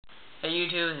Hey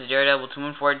YouTube, this is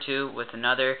Daredevil2142 with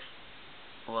another,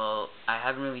 well, I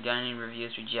haven't really done any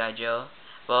reviews for G.I. Joe.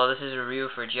 Well, this is a review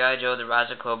for G.I. Joe, the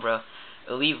Rise of Cobra,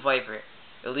 Elite Viper,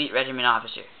 Elite Regiment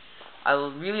Officer. I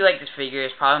really like this figure.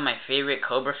 It's probably my favorite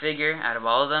Cobra figure out of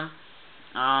all of them.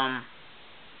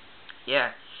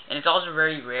 Yeah, and it's also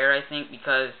very rare, I think,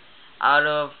 because out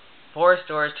of 4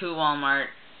 stores, 2 Walmart,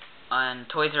 and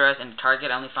Toys R Us and Target,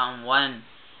 I only found 1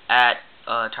 at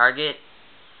Target,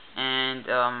 and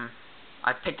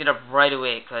I picked it up right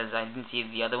away because I didn't see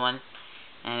the other one,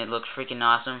 and it looks freaking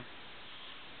awesome.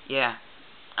 Yeah.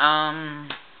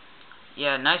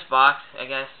 Yeah, nice box, I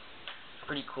guess.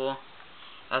 Pretty cool.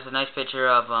 That's a nice picture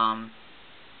of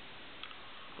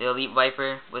the Elite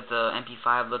Viper with the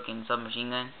MP5 looking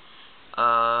submachine gun.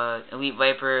 Elite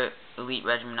Viper, Elite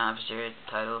Regiment Officer is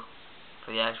the title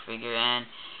for the action figure, and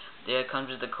there it comes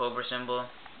with the Cobra symbol.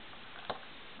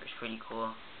 It's pretty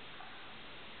cool.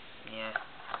 Yeah.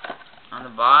 On the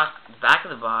box, the back of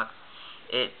the box,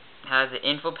 it has the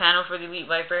info panel for the Elite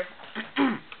Viper.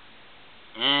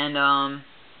 And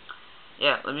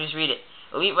yeah, let me just read it.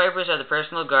 Elite Vipers are the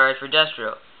personal guards for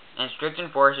Destro and strict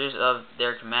enforcers of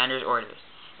their commander's orders.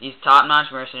 These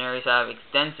top-notch mercenaries have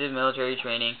extensive military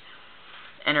training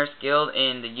and are skilled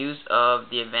in the use of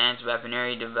the advanced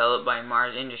weaponry developed by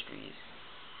Mars Industries.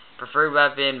 Preferred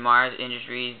weapon, Mars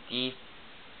Industries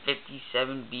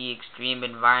D57B Extreme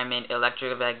Environment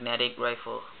Electromagnetic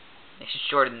Rifle. It's just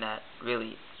shorter than that.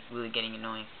 Really, it's really getting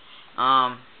annoying.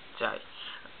 Sorry.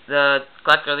 The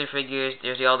collect other figures.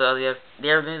 There's all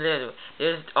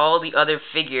the other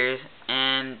figures,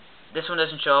 and this one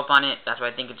doesn't show up on it. That's why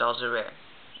I think it's also rare.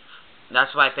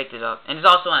 That's why I picked it up, and it's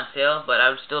also on sale. But I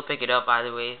would still pick it up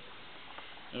either way.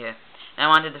 Yeah. And I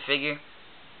wanted the figure.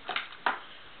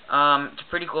 It's a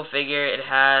pretty cool figure. It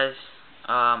has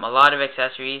a lot of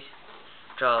accessories.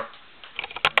 Which I'll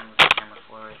move the camera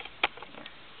forward. Here.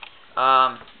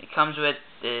 It comes with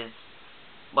this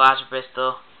blaster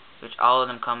pistol, which all of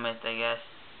them come with, I guess.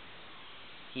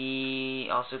 He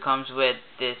also comes with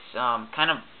this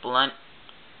kind of blunt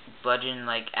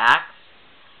bludgeon-like axe,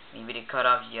 maybe to cut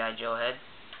off G.I. Joe head.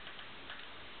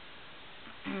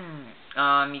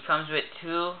 He comes with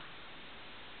 2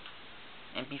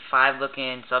 MP5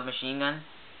 looking submachine guns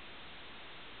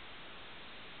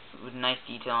with nice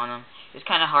detail on them. It's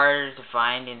kind of harder to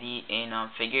find in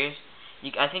figures.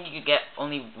 I think you could get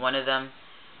only one of them.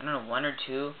 I don't know, 1 or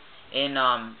 2 in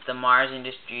the Mars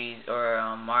Industries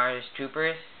or Mars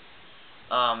Troopers.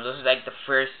 Those are like the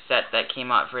first set that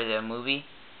came out for the movie.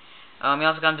 He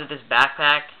also comes with this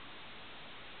backpack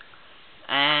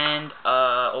and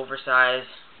oversized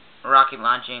rocket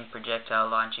launching, projectile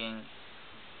launching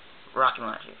rocket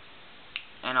launcher.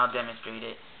 And I'll demonstrate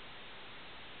it.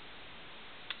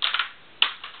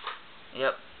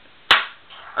 Yep.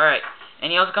 Alright.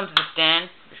 And he also comes with the stand,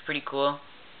 which is pretty cool.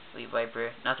 Elite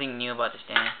Viper. Nothing new about the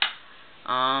stand.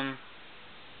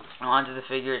 Onto the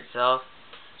figure itself.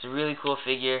 It's a really cool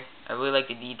figure. I really like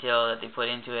the detail that they put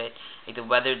into it, like the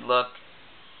weathered look.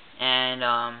 And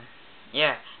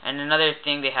yeah. And another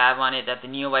thing they have on it that the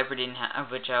Neo Viper didn't have,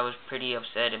 which I was pretty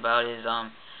upset about, is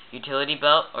utility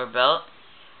belt or belt.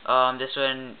 This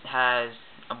one has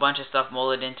a bunch of stuff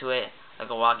molded into it, like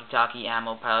a walkie-talkie,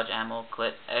 ammo pouch, ammo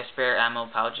clip, spare ammo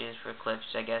pouches for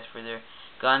clips, I guess, for their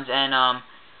guns, and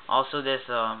also this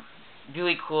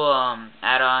really cool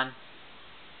add-on.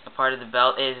 A part of the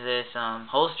belt is this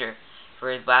holster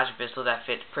for his blaster pistol that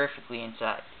fits perfectly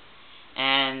inside,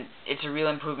 and it's a real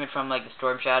improvement from like the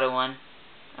Storm Shadow one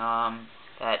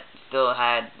that still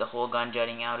had the whole gun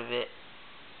jutting out of it,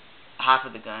 half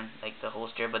of the gun, like the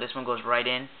holster, but this one goes right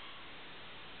in.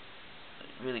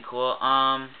 Really cool.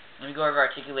 Let me go over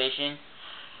articulation.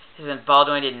 This is a ball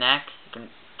jointed neck. You can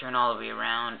turn all the way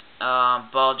around.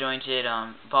 Ball jointed,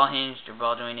 ball hinged or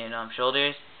ball jointed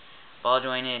shoulders. Ball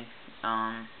jointed,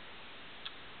 what's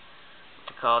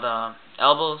it called?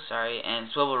 Elbows, sorry, and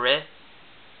swivel wrist.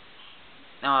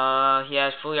 He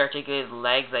has fully articulated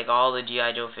legs like all the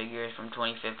G.I. Joe figures from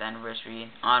 25th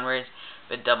anniversary onwards,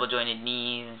 with double jointed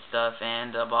knees and stuff,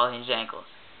 and ball hinged ankles.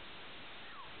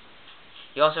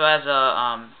 He also has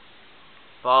a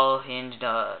ball hinged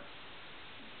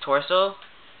torso,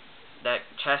 that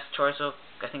chest torso,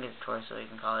 I think it's torso you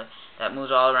can call it, that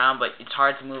moves all around, but it's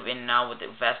hard to move in and out with the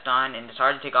vest on, and it's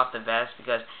hard to take off the vest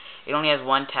because it only has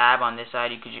 1 tab on this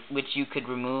side, which you could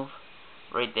remove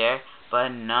right there, but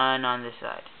none on this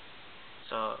side.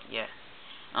 So yeah,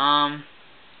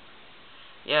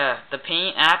 yeah, the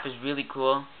paint app is really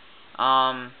cool.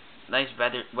 Nice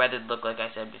weathered look, like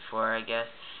I said before, I guess.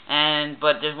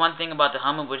 But there's one thing about the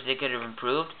helmet which they could have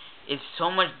improved. There's so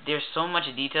much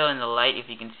detail in the light, if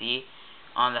you can see,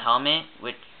 on the helmet,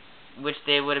 which which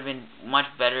they would have been much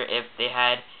better if they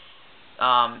had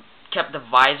kept the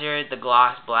visor the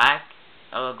glossy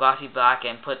black,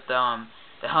 and put the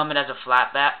helmet as a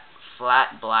flat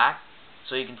black,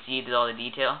 so you can see all the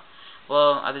detail.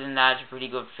 Well, other than that, it's a pretty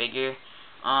good figure.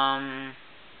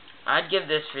 I'd give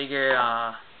this figure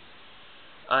a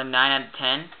 9 out of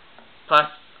 10. Plus,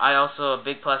 a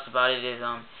big plus about it is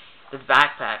the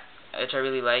backpack, which I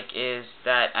really like, is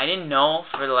that I didn't know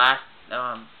for the last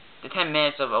the 10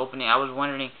 minutes of opening. I was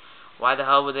wondering why the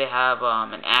hell would they have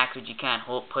an axe which you can't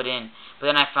put in. But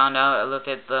then I found out. I looked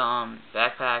at the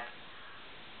backpack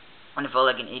and I felt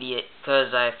like an idiot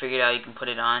because I figured out you can put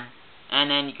it on, and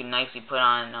then you can nicely put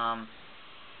on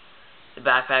the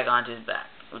backpack onto his back,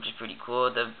 which is pretty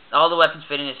cool. All the weapons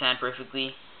fit in his hand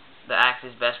perfectly. The axe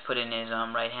is best put in his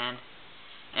right hand,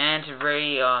 and it's a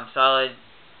very solid,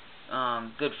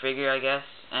 good figure, I guess.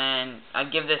 And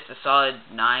I'd give this a solid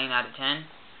 9 out of 10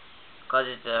 because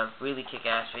it's a really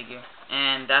kick-ass figure.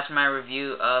 And that's my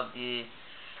review of the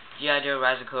G.I. Joe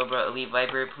Rise of Cobra Elite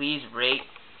Viper. Please rate,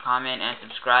 comment, and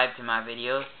subscribe to my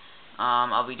videos.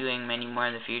 I'll be doing many more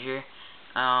in the future.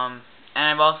 And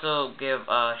I've also give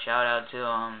a shout out to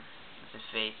what's his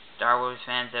face, Star Wars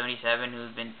fan 77,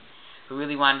 who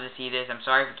really wanted to see this. I'm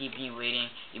sorry for keeping you waiting.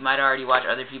 You might already watch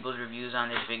other people's reviews on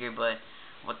this figure, but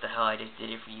what the hell, I just did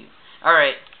it for you.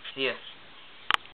 Alright, see ya.